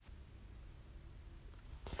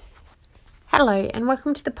Hello and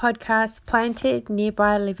welcome to the podcast Planted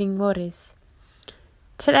Nearby Living Waters.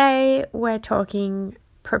 Today we're talking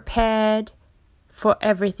prepared for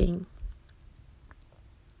everything.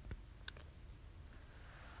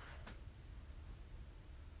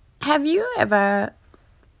 Have you ever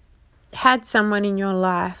had someone in your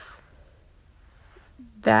life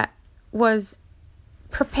that was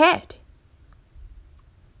prepared?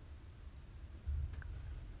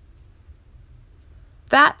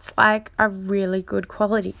 That's like a really good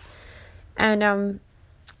quality. And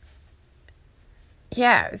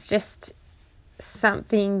it's just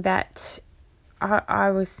something that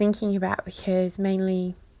I was thinking about because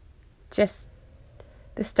mainly just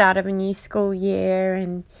the start of a new school year,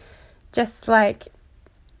 and just like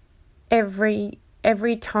every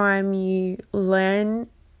time you learn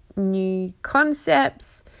new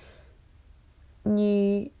concepts,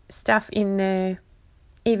 new stuff in there,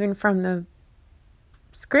 even from the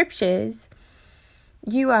scriptures,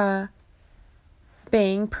 you are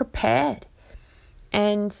being prepared,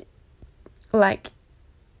 and like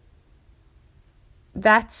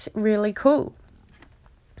that's really cool.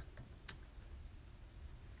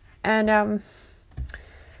 And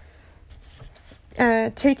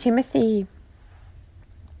 2 Timothy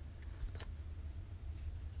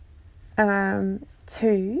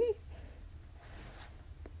 2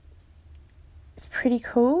 it's pretty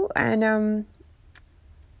cool, and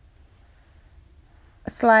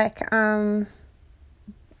it's like I'm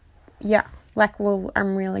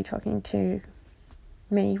really talking to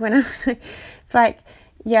me when I say it's like,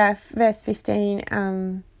 verse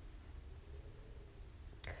 15,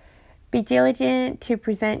 be diligent to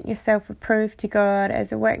present yourself approved to God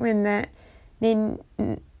as a workman that need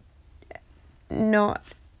not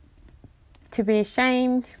to be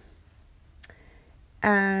ashamed,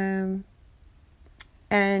 and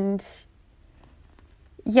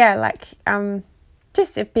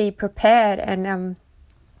just to be prepared, and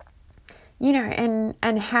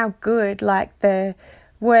and how good like the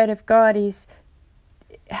Word of God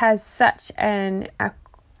has such an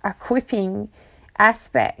equipping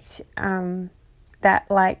aspect, that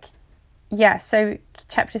so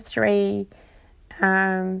chapter 3,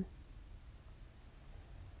 and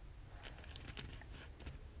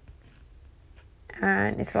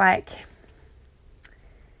it's like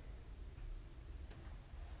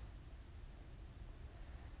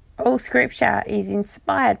all scripture is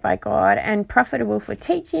inspired by God and profitable for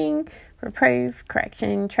teaching, reproof,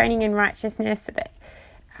 correction, training in righteousness, so that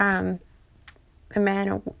the man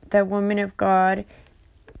or the woman of God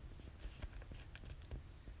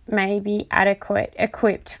may be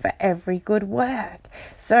equipped for every good work.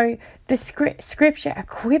 So the scripture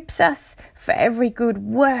equips us for every good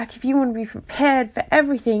work. If you want to be prepared for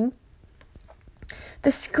everything,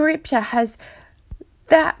 the scripture has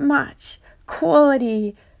that much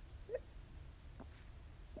quality,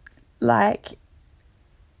 like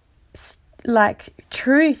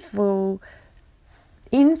truthful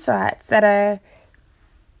insights that are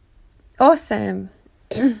awesome.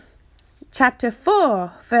 Chapter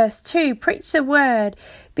 4, verse 2, preach the word,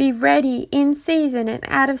 be ready in season and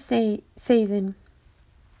out of season.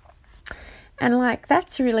 And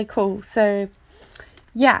that's really cool. So,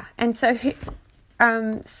 and so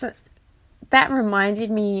that reminded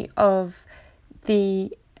me of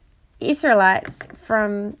the Israelites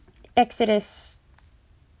from Exodus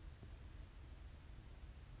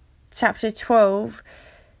chapter 12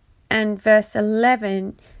 and verse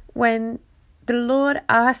 11, when the Lord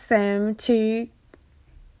asked them to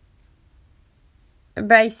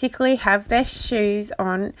basically have their shoes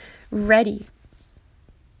on ready.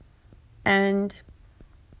 And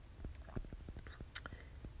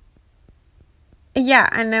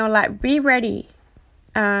and they were like, be ready.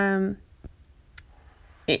 Because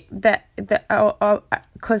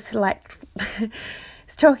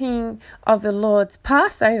it's talking of the Lord's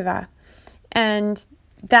Passover, and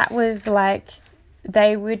that was like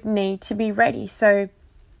they would need to be ready. So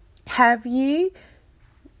have you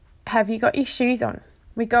got your shoes on?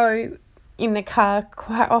 We go in the car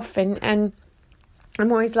quite often, and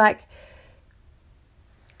I'm always like,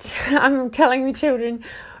 I'm telling the children,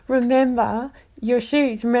 remember your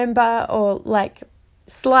shoes, or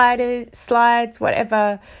slides,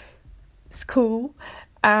 whatever is cool,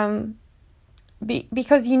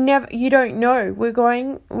 because you don't know.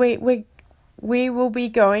 We will be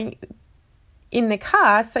going in the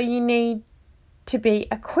car, so you need to be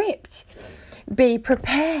equipped, be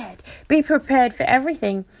prepared for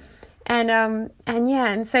everything, and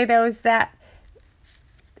so there was that,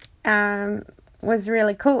 was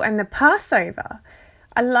really cool. And the Passover,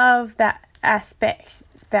 I love that aspect,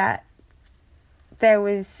 that there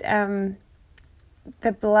was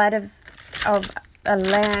the blood of a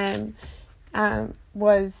lamb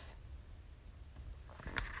was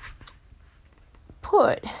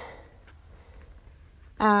put,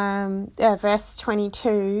 verse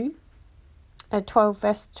 22, 12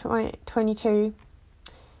 verse 22,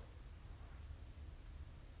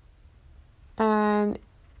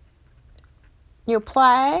 you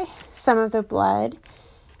apply some of the blood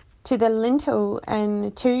to the lintel and the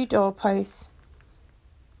 2 doorposts.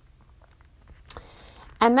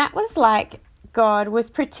 And that was like God was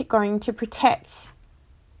going to protect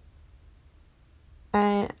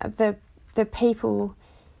the people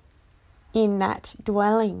in that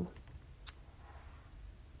dwelling.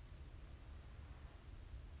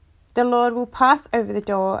 The Lord will pass over the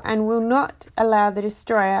door and will not allow the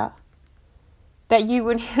destroyer that you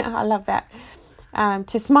would, I love that,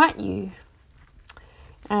 to smite you.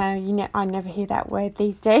 I never hear that word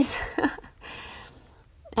these days.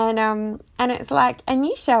 And it's like, and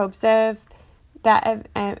you shall observe that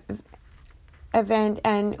event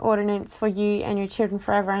and ordinance for you and your children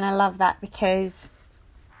forever. And I love that, because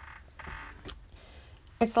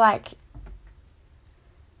it's like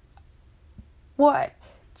what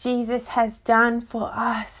Jesus has done for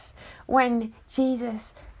us when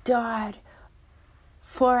Jesus died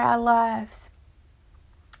for our lives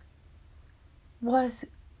was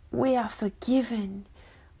we are forgiven,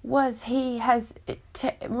 was he has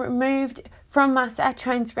removed from us our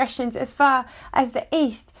transgressions as far as the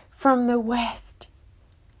east from the west.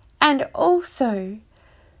 And also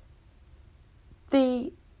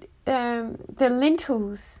the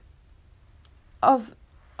lintels of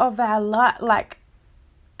our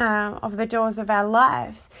of the doors of our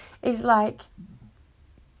lives is like,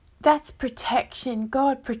 that's protection.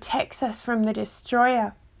 God protects us from the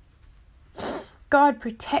destroyer. God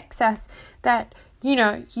protects us that,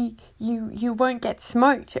 you won't get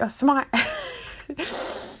smoked or smite.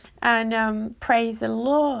 And praise the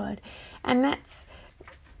Lord. And that's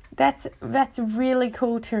really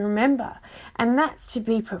cool to remember. And that's to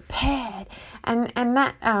be prepared. And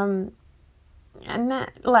that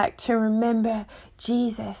like to remember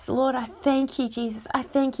Jesus. Lord, I thank you, Jesus. I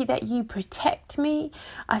thank you that you protect me.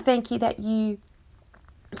 I thank you that you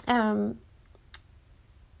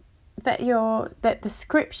that the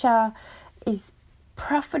scripture is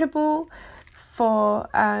profitable for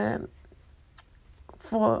to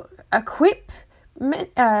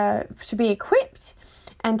be equipped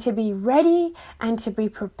and to be ready and to be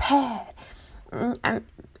prepared. I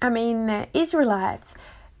mean, the Israelites,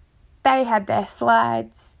 they had their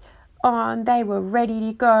slides on, they were ready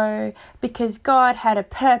to go because God had a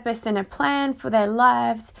purpose and a plan for their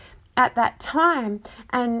lives at that time.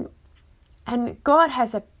 And God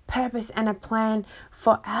has a purpose and a plan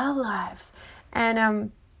for our lives.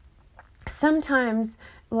 And sometimes,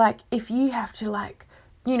 like, if you have to, like,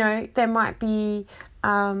 there might be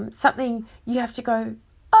something you have to go,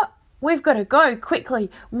 we've got to go quickly.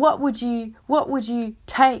 What would you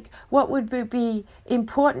take? What would be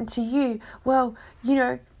important to you? Well,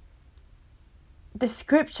 the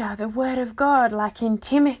scripture, the word of God, like in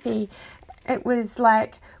Timothy, it was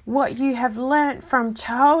like what you have learnt from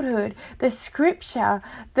childhood, the scripture,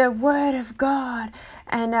 the word of God.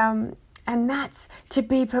 And that's to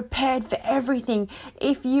be prepared for everything.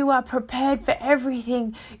 If you are prepared for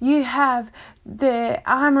everything, you have the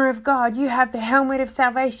armor of God, you have the helmet of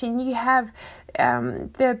salvation, you have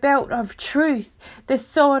the belt of truth, the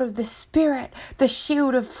sword of the Spirit, the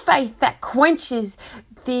shield of faith that quenches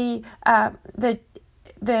the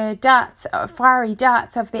darts, fiery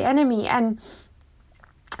darts of the enemy. And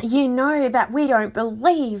that we don't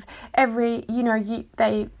believe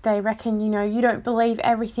they reckon, you don't believe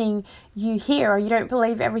everything you hear, or you don't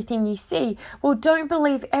believe everything you see. Well, don't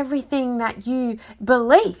believe everything that you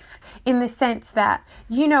believe, in the sense that,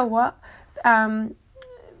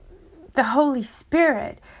 the Holy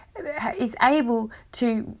Spirit is able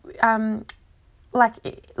to,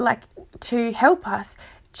 to help us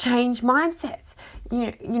change mindsets,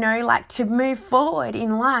 like to move forward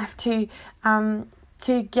in life, to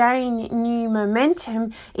gain new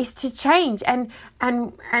momentum is to change. And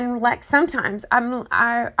like sometimes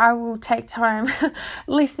I will take time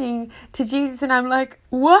listening to Jesus, and I'm like,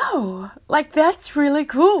 whoa, like that's really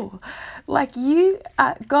cool. Like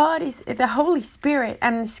God is, the Holy Spirit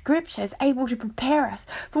and the scripture is able to prepare us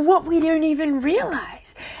for what we don't even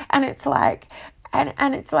realize. And it's like,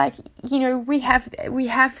 and it's like, we have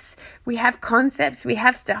concepts, we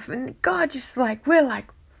have stuff, and God just like, we're like,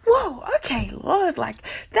 whoa, okay, Lord, like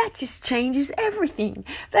that just changes everything.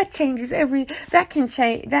 That's changed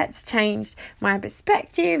my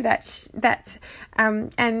perspective.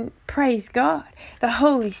 And praise God. The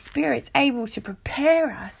Holy Spirit's able to prepare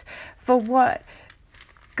us for what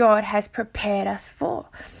God has prepared us for.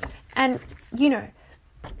 And,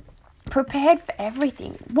 prepared for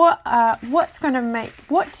everything. What's going to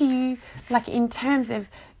what do you, like, in terms of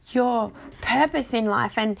your purpose in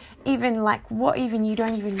life, and even like what even you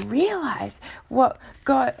don't even realize what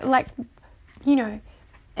God, like,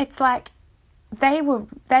 it's like they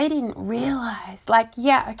didn't realize, like,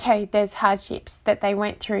 there's hardships that they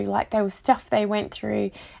went through, like there was stuff they went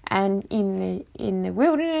through and in the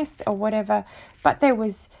wilderness or whatever, but there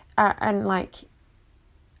was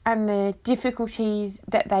and the difficulties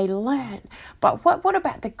that they learn. But what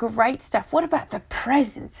about the great stuff? What about the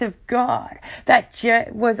presence of God that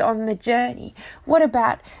was on the journey? What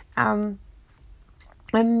about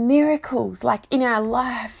miracles, like in our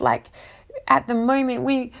life? Like at the moment,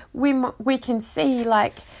 we can see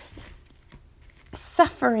like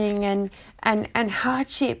suffering and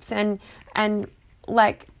hardships and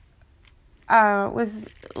like was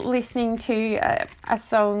listening to a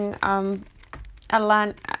song.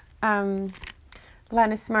 Alanis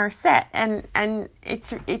Morissette, and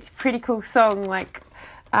it's a pretty cool song, like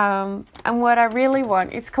and what I really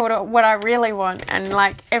want, it's called What I Really Want, and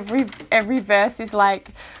like every verse is like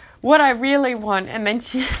what I really want, and then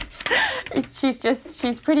she's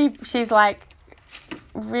like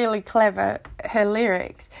really clever, her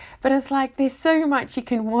lyrics, but it's like there's so much you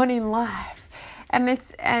can want in life, and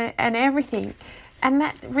this and everything, and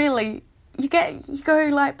that's really you go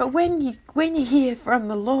like, but when you hear from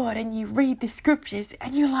the Lord and you read the scriptures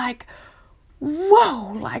and you're like,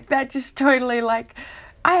 whoa, like that just totally, like,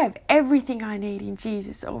 I have everything I need in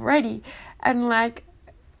Jesus already. And like,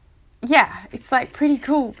 it's like pretty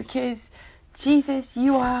cool, because Jesus,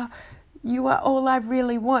 you are all I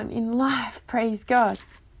really want in life. Praise God.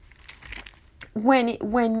 When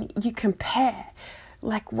you compare,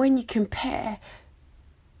 like when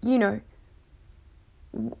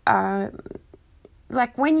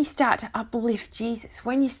you start to uplift Jesus,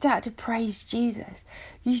 when you start to praise Jesus,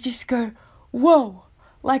 you just go, whoa,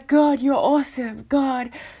 like, God, you're awesome. God,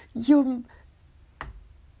 you're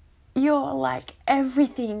like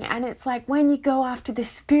everything. And it's like when you go after the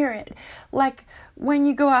Spirit, like when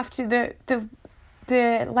you go after the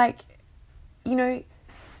like,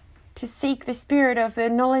 to seek the Spirit of the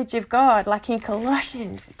knowledge of God, like in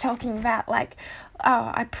Colossians, it's talking about like,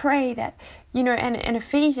 I pray that, and in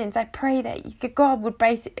Ephesians, I pray that God would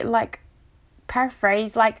basically, like,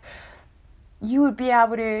 paraphrase, like, you would be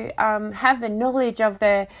able to have the knowledge of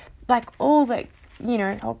the, like, all the,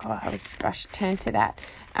 oh God, I should turn to that.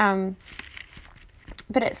 But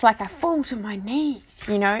it's like I fall to my knees,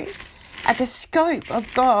 at the scope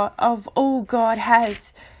of God, of all God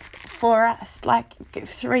has for us, like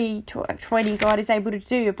 3:20, God is able to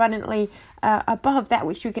do abundantly above that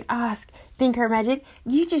which we could ask, think, or imagine.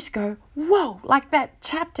 You just go, whoa, like that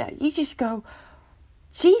chapter. You just go,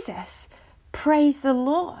 Jesus, praise the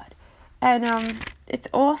Lord. And it's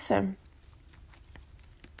awesome.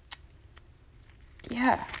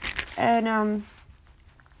 Yeah. And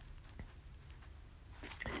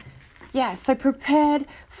so prepared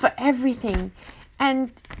for everything.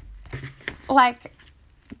 And like,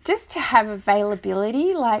 just to have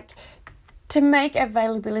availability, like to make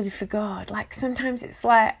availability for God. Like sometimes it's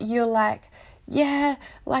like, you're like,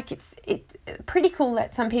 like it's pretty cool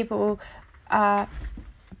that some people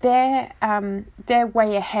they're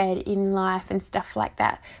way ahead in life and stuff like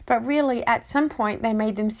that. But really at some point they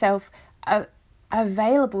made themselves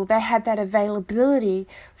available. They had that availability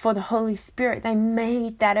for the Holy Spirit. They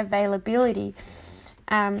made that availability.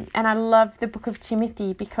 And I love the book of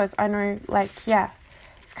Timothy, because I know, like,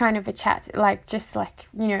 it's kind of a chat, like, just like,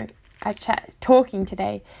 a chat, talking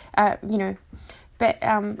today, but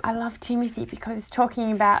I love Timothy because it's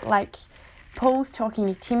talking about, like, Paul's talking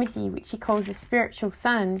to Timothy, which he calls a spiritual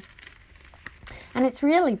son, and it's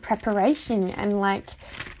really preparation and, like,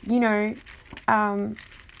 he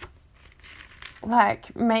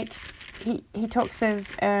talks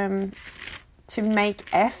of to make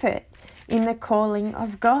effort in the calling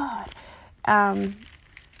of God.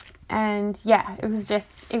 And it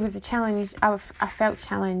was a challenge. I felt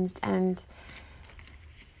challenged, and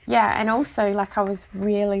and also, like, I was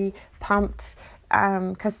really pumped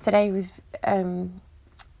because today was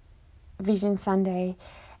Vision Sunday,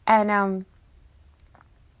 and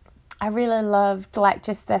I really loved, like,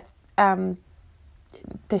 just the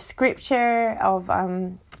scripture of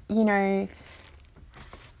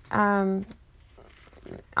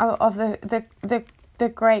of the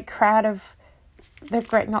great crowd of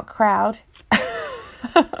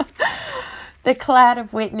the cloud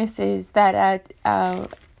of witnesses that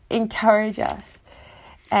encourage us.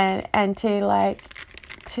 and to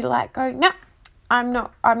go, no, I'm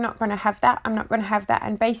not going to have that. I'm not going to have that.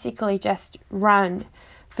 And basically just run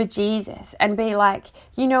for Jesus and be like,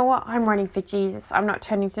 you know what? I'm running for Jesus. I'm not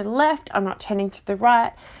turning to the left. I'm not turning to the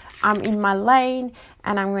right. I'm in my lane,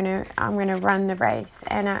 and I'm gonna run the race.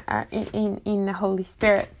 And in the Holy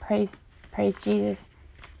Spirit, praise Jesus.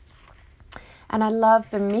 And I love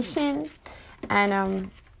the mission,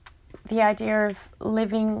 and the idea of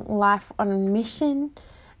living life on a mission,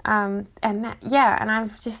 and that, and I'm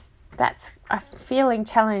feeling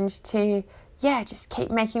challenged to just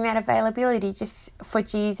keep making that availability just for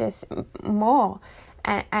Jesus more,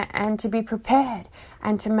 and to be prepared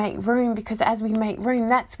and to make room, because as we make room,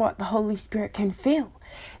 that's what the Holy Spirit can fill.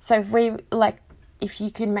 So if you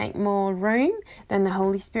can make more room, then the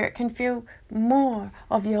Holy Spirit can fill more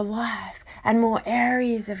of your life and more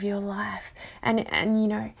areas of your life, and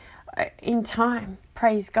in time,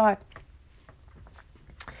 praise God.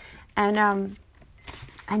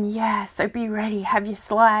 So be ready. Have your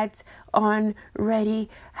slides on ready.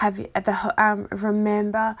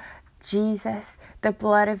 Remember Jesus, the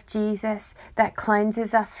blood of Jesus that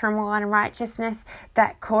cleanses us from all unrighteousness,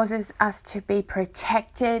 that causes us to be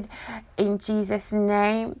protected in Jesus'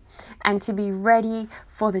 name, and to be ready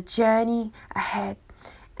for the journey ahead,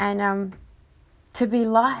 and to be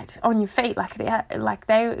light on your feet, like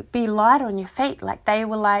they be light on your feet, like they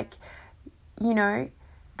were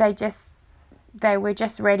they were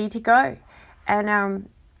just ready to go,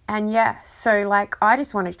 so I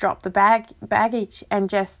just want to drop the baggage and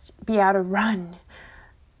just be able to run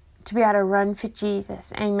for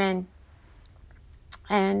Jesus, amen.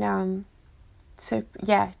 And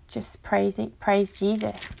just praise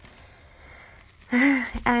Jesus,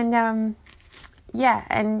 and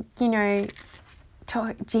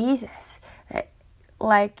to Jesus,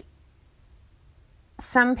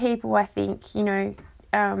 some people, I think,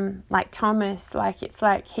 like Thomas, it's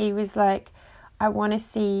like he was like, I want to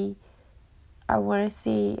see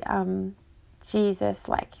Jesus,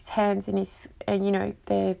 like his hands and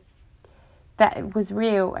that was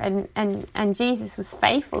real, and Jesus was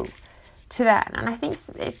faithful to that. And I think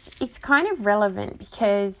it's kind of relevant,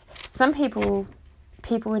 because some people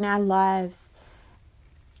in our lives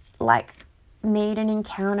need an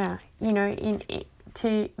encounter,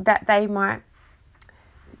 that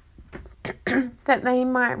they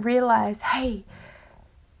might realize, hey,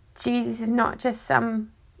 Jesus is not just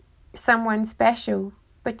someone special,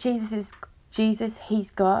 but Jesus,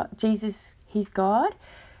 he's God. Jesus, he's God,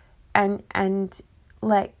 and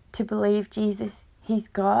to believe Jesus, he's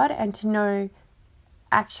God, and to know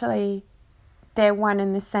actually they're one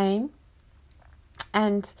and the same.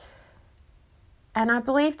 And I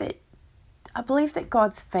believe that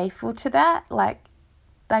God's faithful to that. Like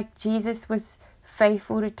Jesus was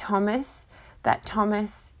faithful to Thomas, that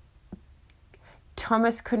Thomas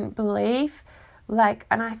couldn't believe. And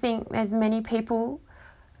I think there's many people,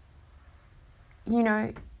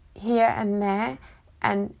 here and there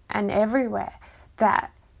and everywhere,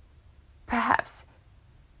 that perhaps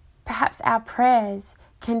our prayers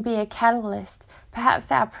can be a catalyst.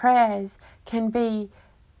 Perhaps our prayers can be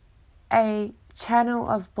a channel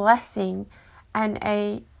of blessing, and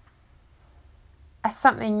a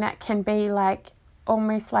something that can be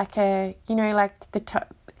almost like the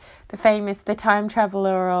famous the time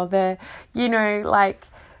traveler, or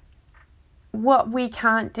what we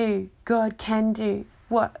can't do, God can do.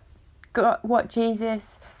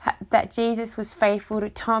 Jesus was faithful to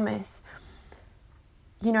Thomas.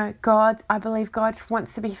 I believe God's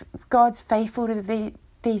faithful to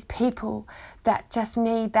these people that just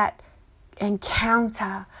need that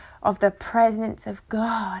encounter of the presence of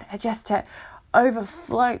God, just to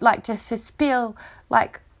overflow, just to spill,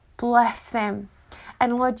 bless them.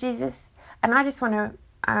 And Lord Jesus, and I just want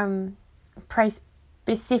to pray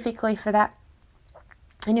specifically for that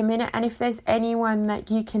in a minute. And if there's anyone that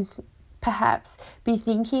you can perhaps be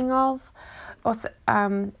thinking of, or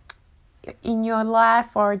in your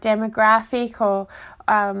life, or a demographic, or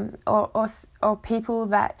people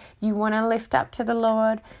that you want to lift up to the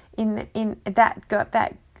Lord in that got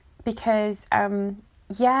that, because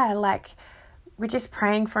we're just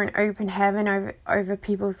praying for an open heaven over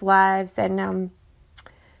people's lives, and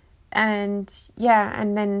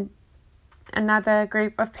then another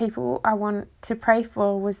group of people I want to pray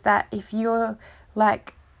for was that if you're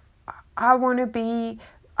I want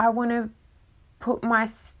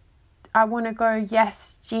to go,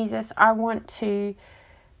 yes, Jesus, I want to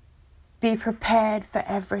be prepared for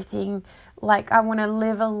everything. I want to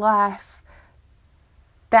live a life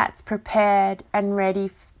that's prepared and ready,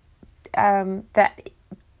 that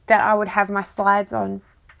I would have my slides on.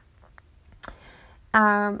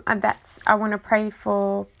 And I want to pray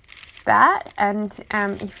for that. And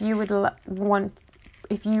if you would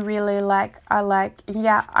if you really I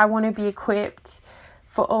want to be equipped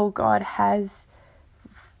for all God has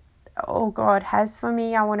for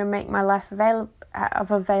me. I want to make my life of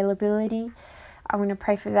availability. I want to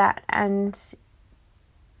pray for that. And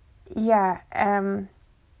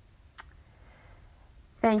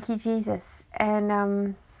thank you, Jesus.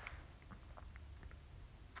 And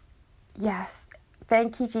yes,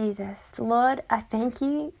 thank you, Jesus. Lord, I thank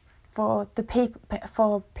you for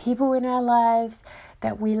people in our lives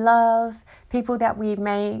that we love, people that we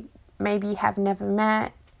maybe have never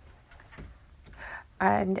met,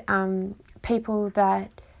 and people that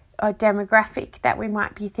are demographic that we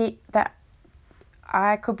might be that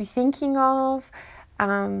I could be thinking of.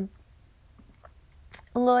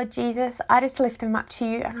 Lord Jesus, I just lift them up to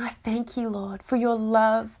you, and I thank you, Lord, for your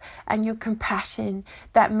love and your compassion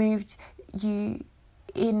that moved you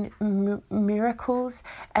in miracles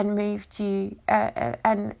and moved you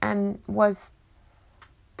and was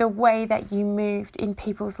the way that you moved in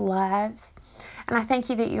people's lives. And I thank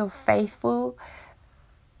you that you're faithful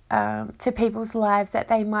to people's lives, that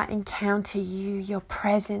they might encounter you, your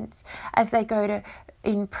presence, as they go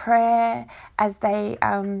in prayer, as they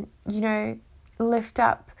lift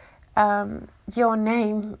up your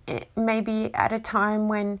name, maybe at a time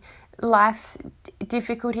when life's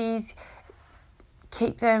difficulties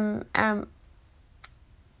keep them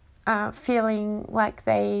feeling like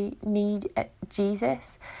they need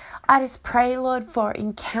Jesus. I just pray, Lord, for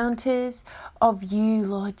encounters of you,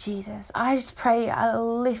 Lord Jesus. I just pray a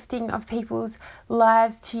lifting of people's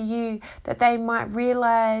lives to you, that they might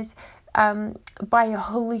realize by your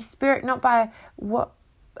Holy Spirit, not by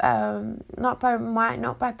might,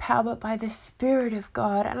 not by power, but by the Spirit of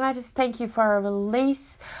God. And I just thank you for a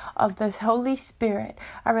release of the Holy Spirit,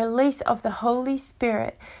 a release of the Holy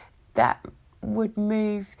Spirit that would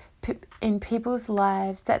move in people's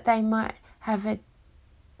lives, that they might have a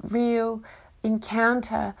real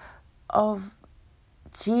encounter of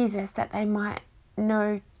Jesus, that they might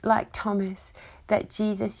know, like Thomas, that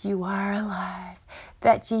Jesus, you are alive,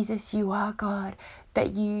 that Jesus, you are God,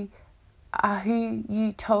 that you are who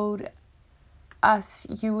you told us,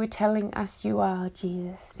 you were telling us you are,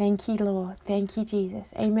 Jesus. Thank you, Lord. Thank you,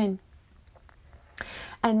 Jesus. Amen.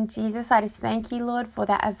 And Jesus, I just thank you, Lord, for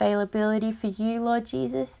that availability for you, Lord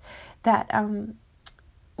Jesus, that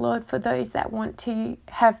Lord, for those that want to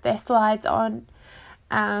have their slides on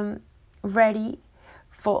ready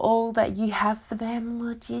for all that you have for them,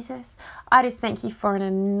 Lord Jesus. I just thank you for an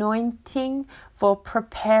anointing for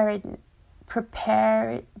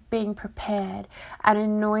being prepared, an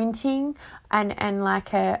anointing and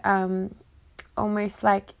like a almost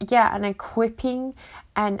like an equipping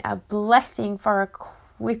and a blessing for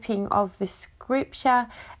equipping of the scripture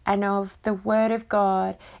and of the word of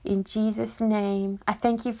God in Jesus' name. I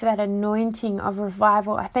thank you for that anointing of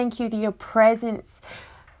revival. I thank you that your presence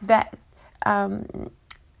that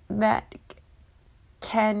that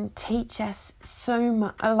can teach us so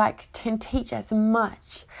much, can teach us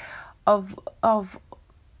much of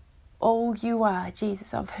all you are,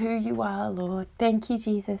 Jesus, of who you are, Lord. Thank you,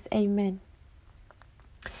 Jesus. Amen.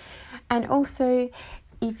 And also,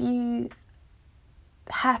 if you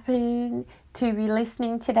happen to be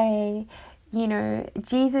listening today,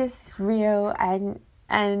 Jesus is real,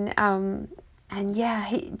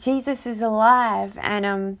 Jesus is alive,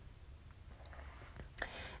 and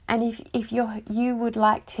if you would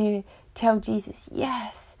like to tell Jesus,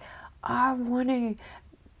 yes, I want to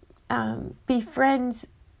be friends.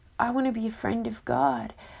 I want to be a friend of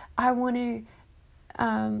God. I want to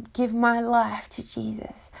give my life to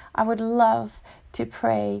Jesus. I would love to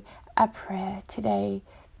pray a prayer today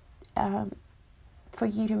for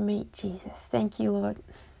you to meet Jesus. Thank you, Lord.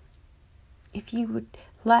 If you would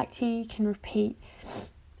like to, you can repeat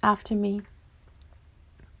after me.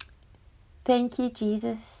 Thank you,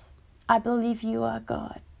 Jesus. I believe you are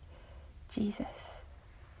God, Jesus.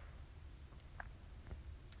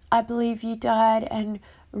 I believe you died and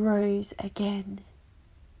rose again.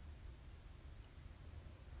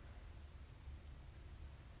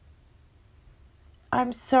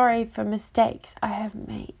 I'm sorry for mistakes I have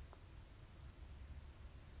made.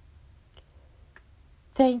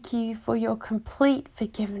 Thank you for your complete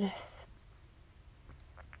forgiveness.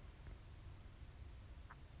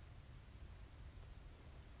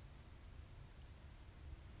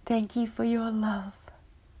 Thank you for your love,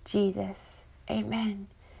 Jesus. Amen.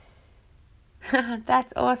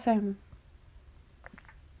 That's awesome.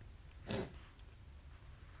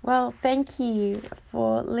 Well, thank you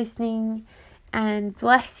for listening, and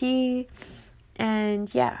bless you.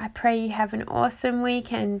 And yeah, I pray you have an awesome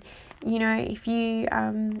week. And, you know, if you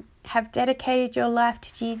have dedicated your life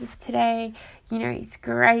to Jesus today, you know, it's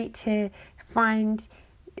great to find,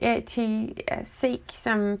 seek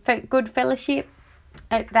some good fellowship.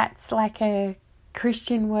 That's like a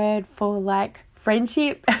Christian word for like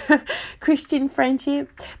friendship, Christian friendship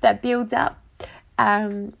that builds up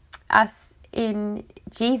us in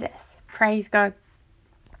Jesus. Praise God.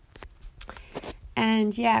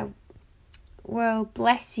 And yeah, well,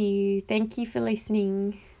 bless you. Thank you for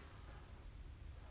listening.